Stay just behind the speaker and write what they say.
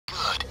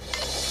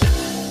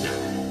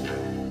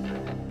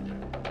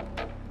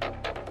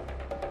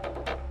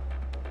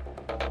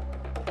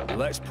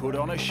let's put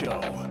on a show.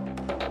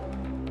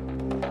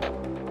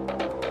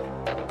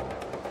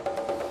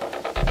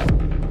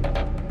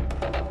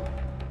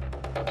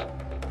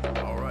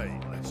 All right,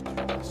 let's do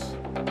this.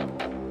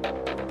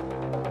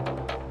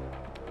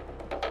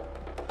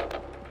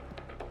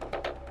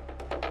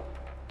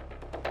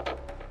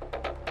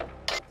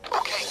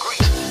 Okay,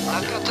 great.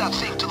 I've got that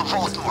thing to the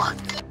vault door.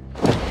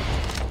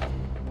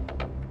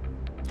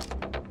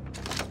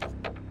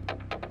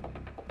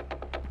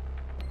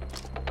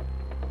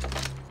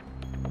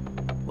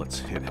 Let's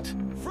hit it.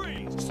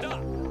 Freeze!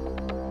 Stop!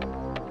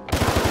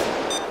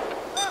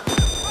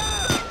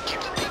 Keep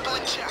the people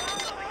in check.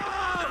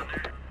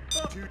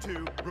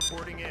 2-2,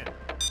 reporting in.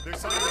 There's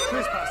signs of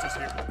trespassers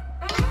here.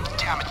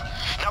 Damn it.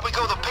 Now we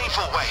go the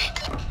painful way.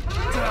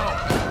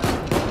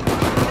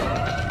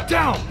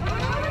 Down!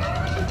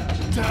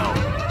 Down!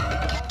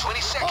 20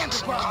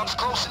 seconds. Cops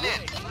closing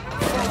in.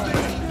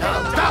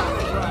 Down, down!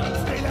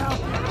 Stay down.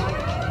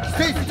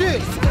 Stay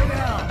still! Stay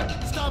down.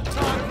 Stop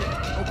talking.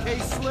 Okay,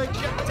 Slick?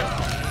 Get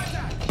down.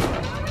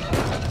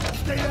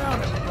 Stay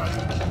down, everybody.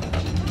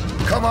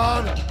 Come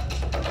on!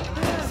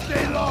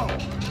 Stay low.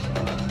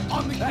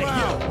 On the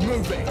ground.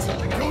 Move it!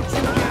 Don't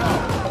you get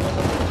up.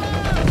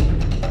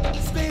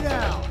 Stay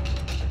down.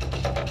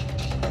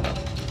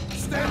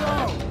 Stay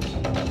low.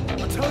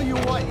 I'll tell you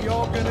what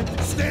y'all gonna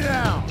do. Stay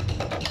down.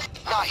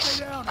 Nice.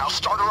 Stay down. Now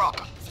start her up.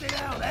 Stay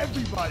down,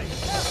 everybody.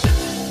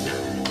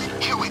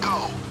 Here we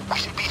go. We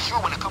should be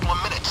through in a couple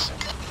of minutes.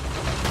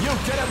 You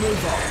gotta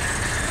move on.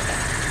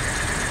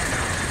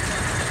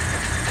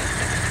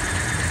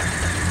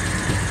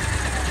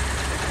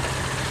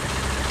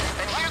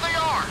 And here they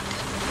are.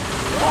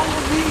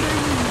 Follow me!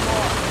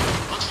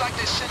 Looks like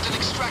they sent an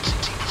extraction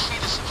team to free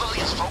the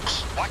civilians,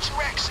 folks. Watch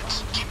your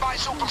exits. Keep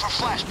eyes open for Down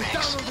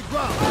flashbangs. on the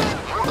ground.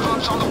 More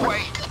cops on the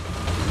way.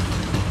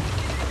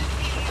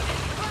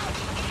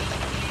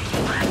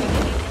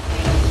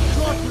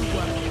 Drop your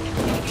weapon.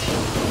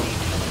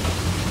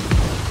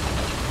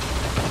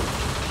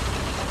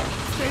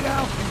 Stay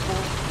down,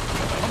 people.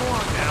 Come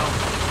on now.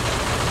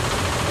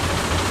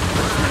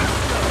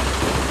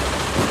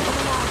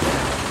 Come on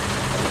now.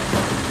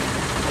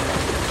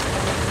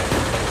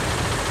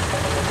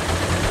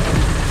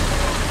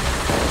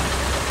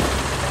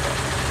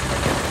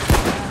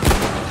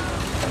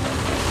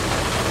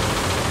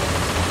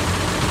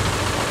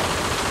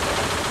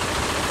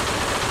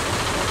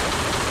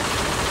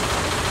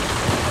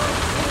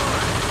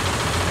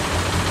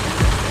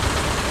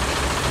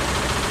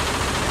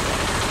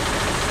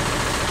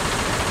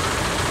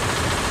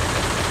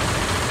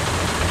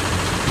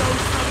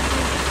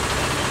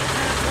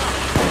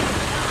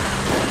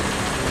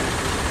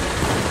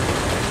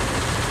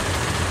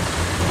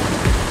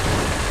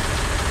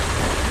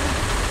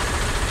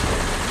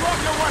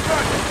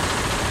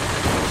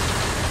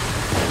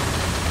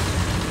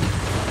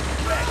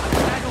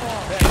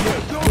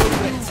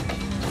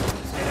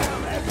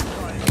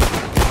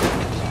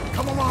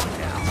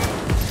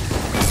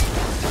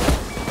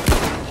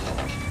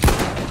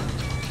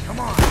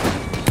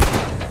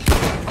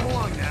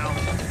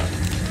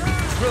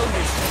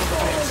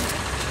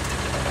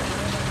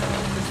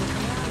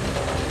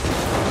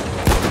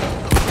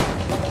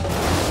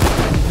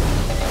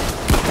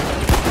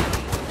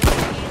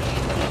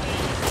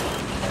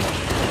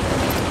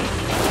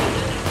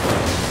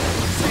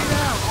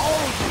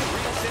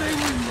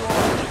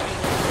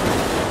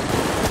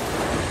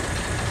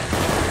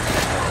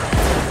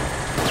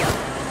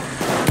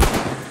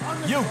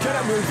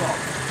 Move on.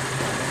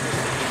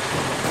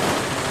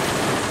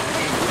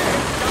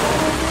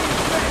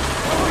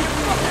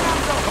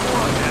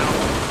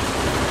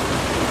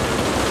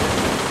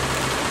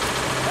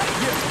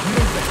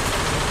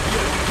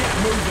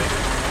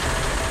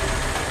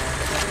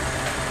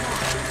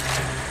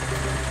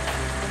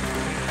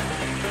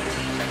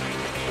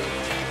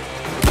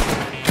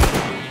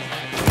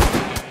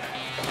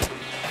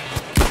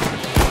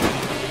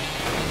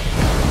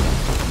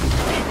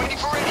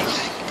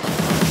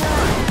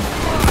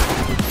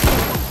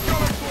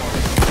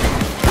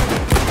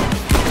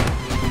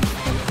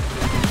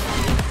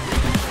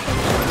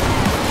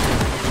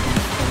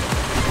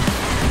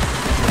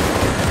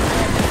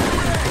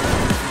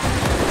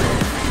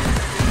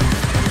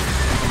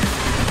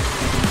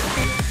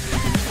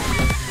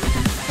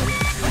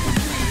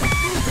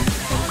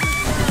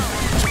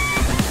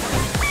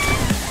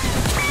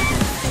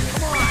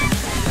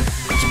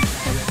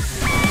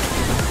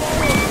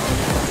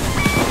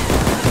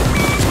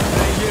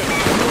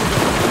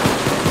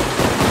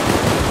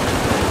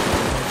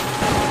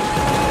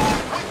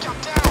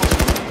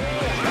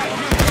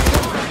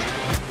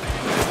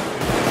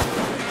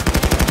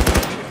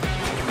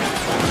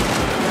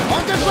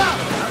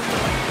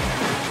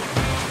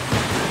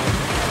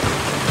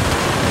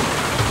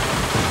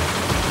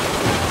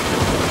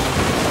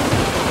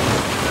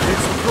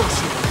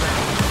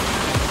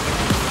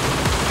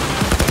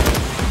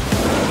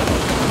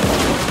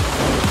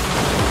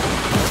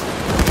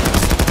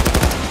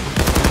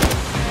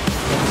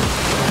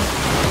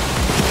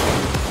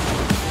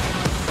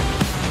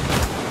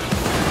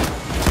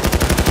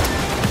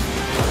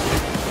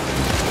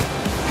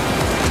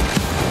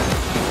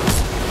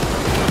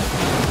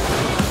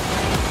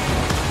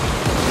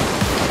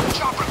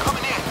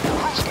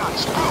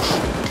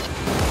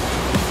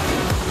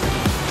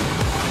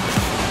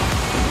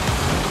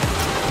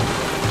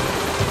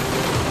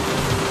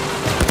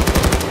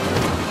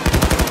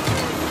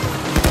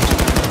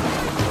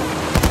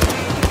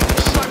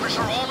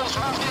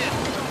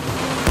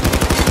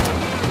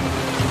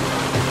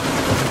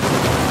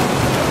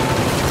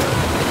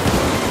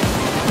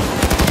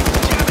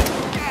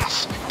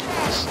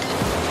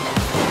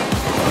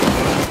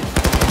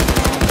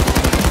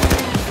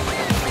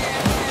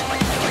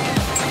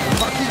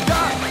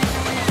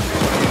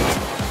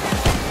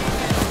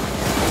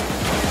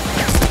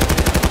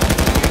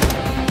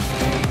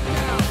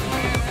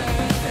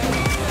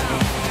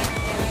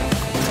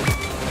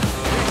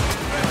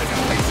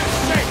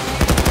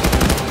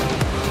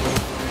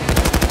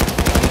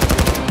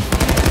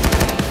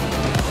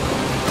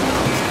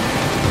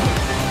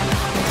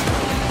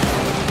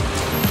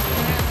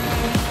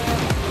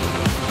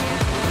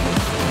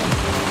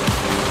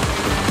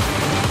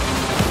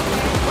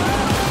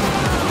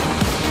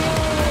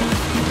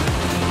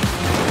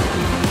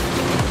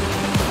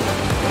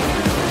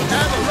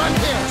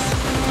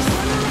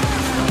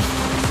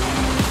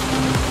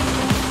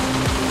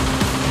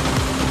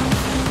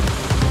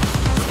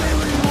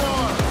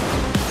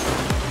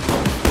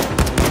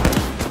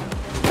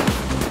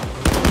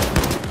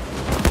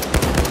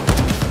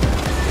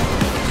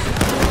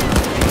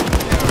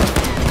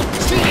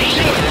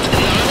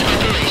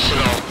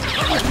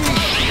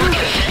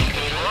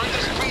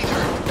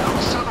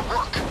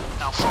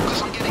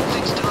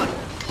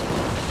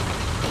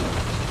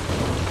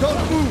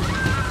 Don't move.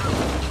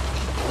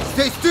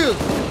 Stay still.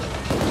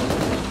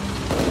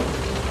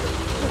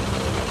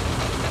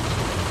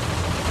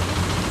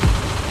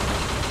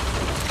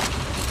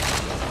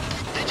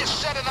 They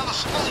just set another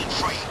civilian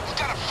free. We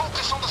gotta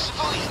focus on the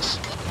civilians.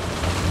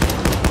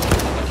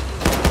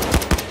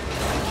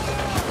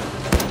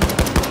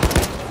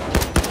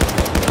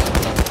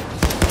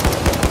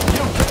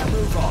 You can't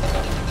move on.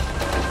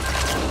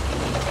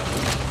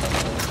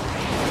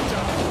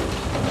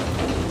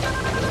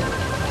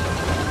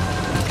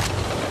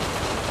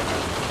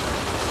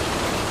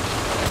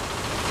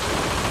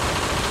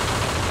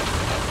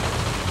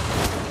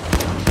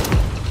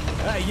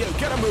 Hey, you,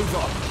 get a move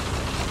on.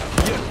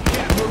 You,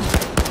 get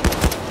moving.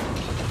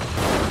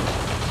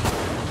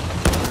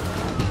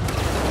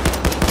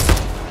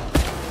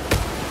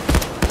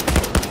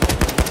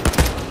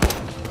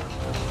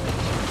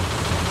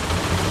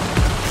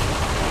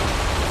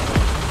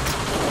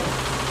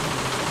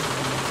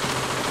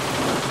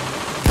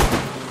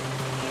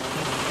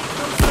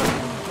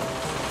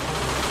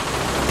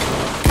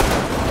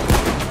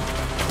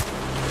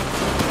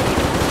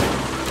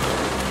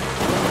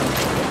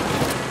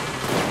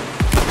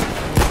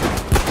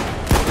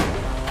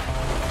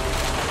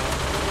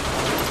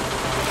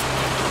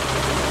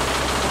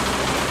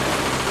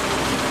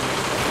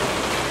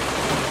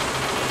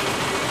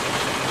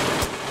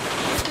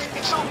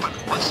 It's open.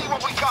 Let's see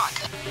what we got.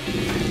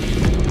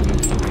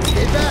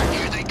 Stay back.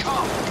 Here they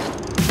come.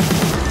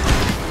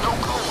 No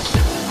gold.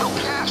 No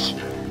cash.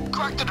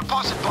 Crack the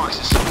deposit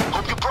boxes.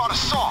 Hope you brought a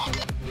saw.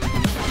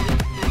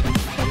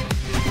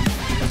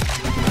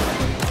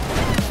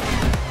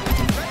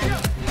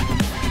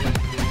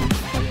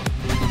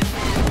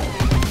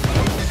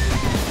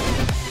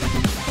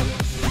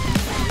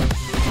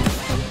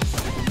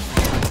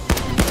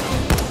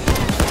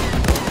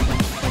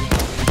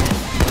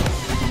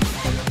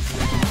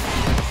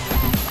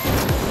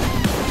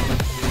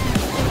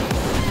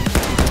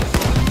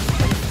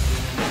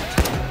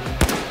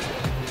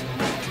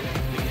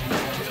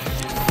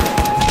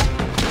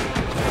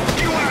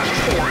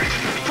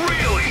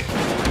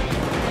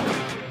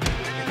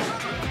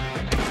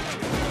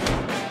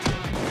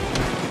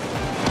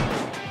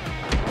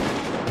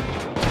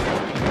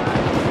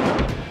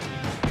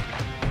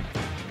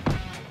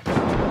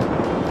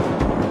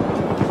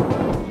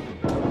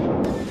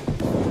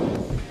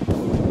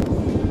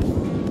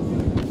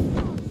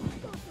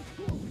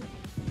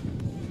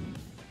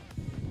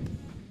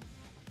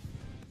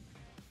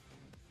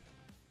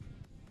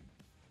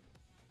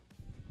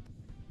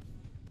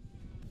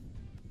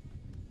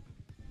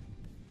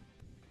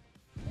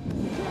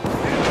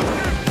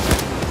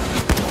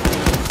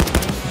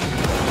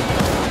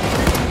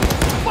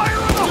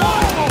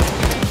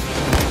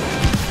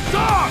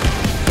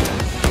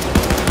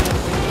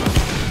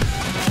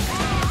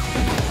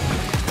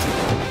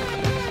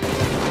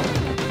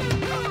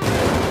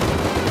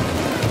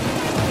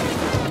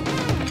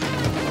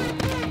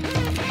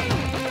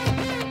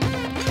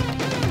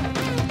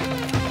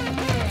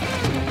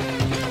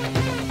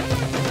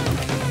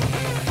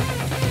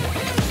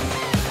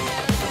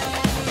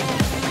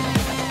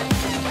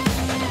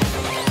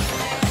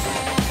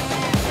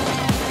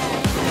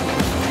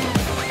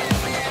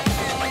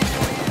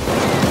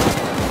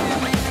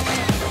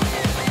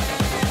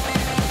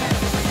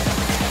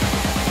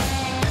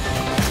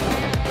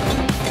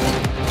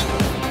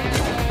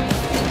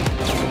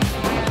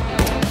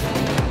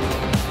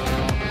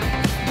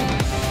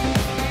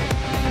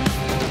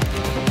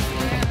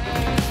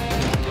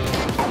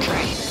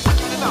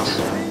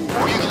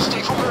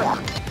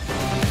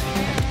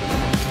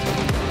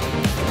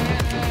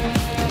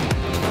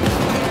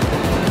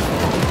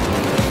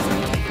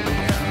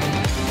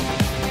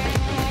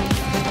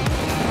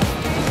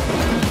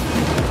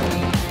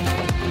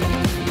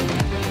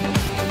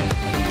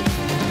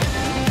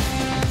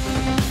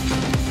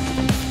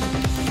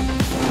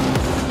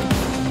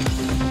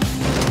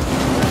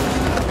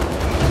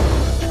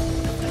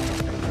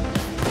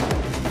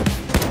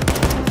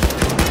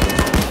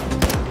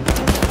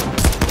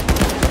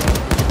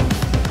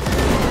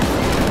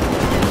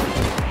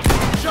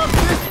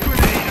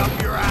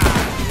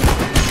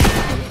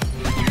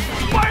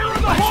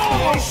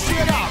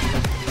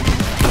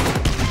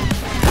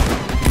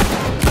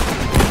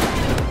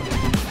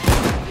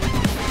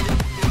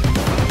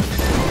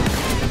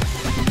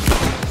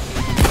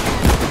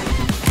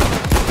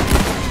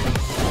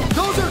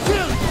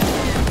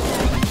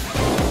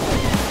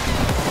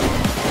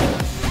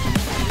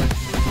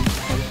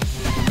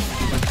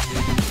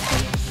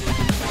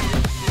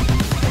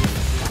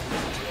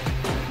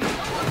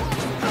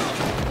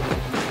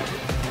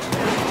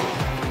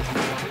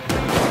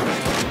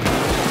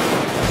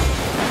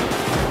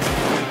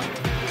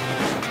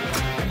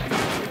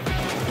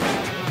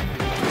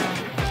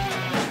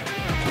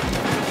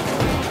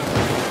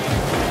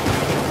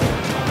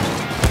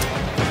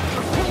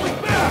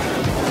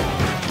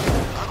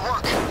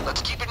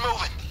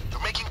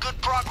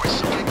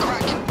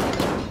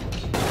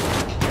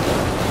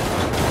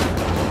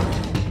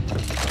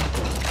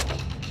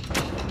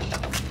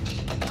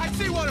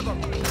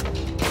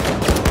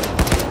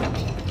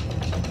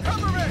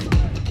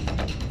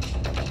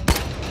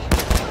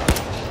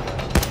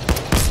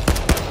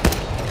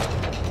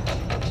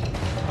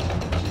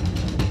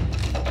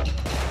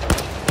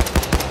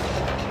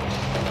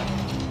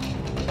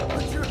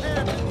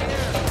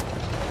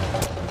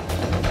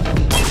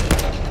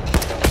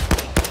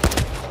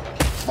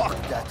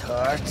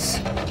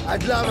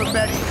 still have a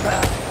medic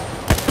bag.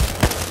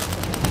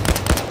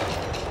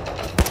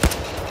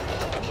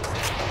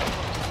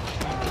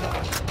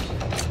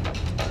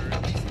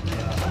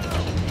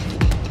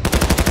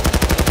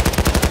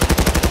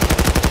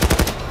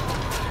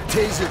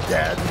 Taser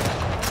dead.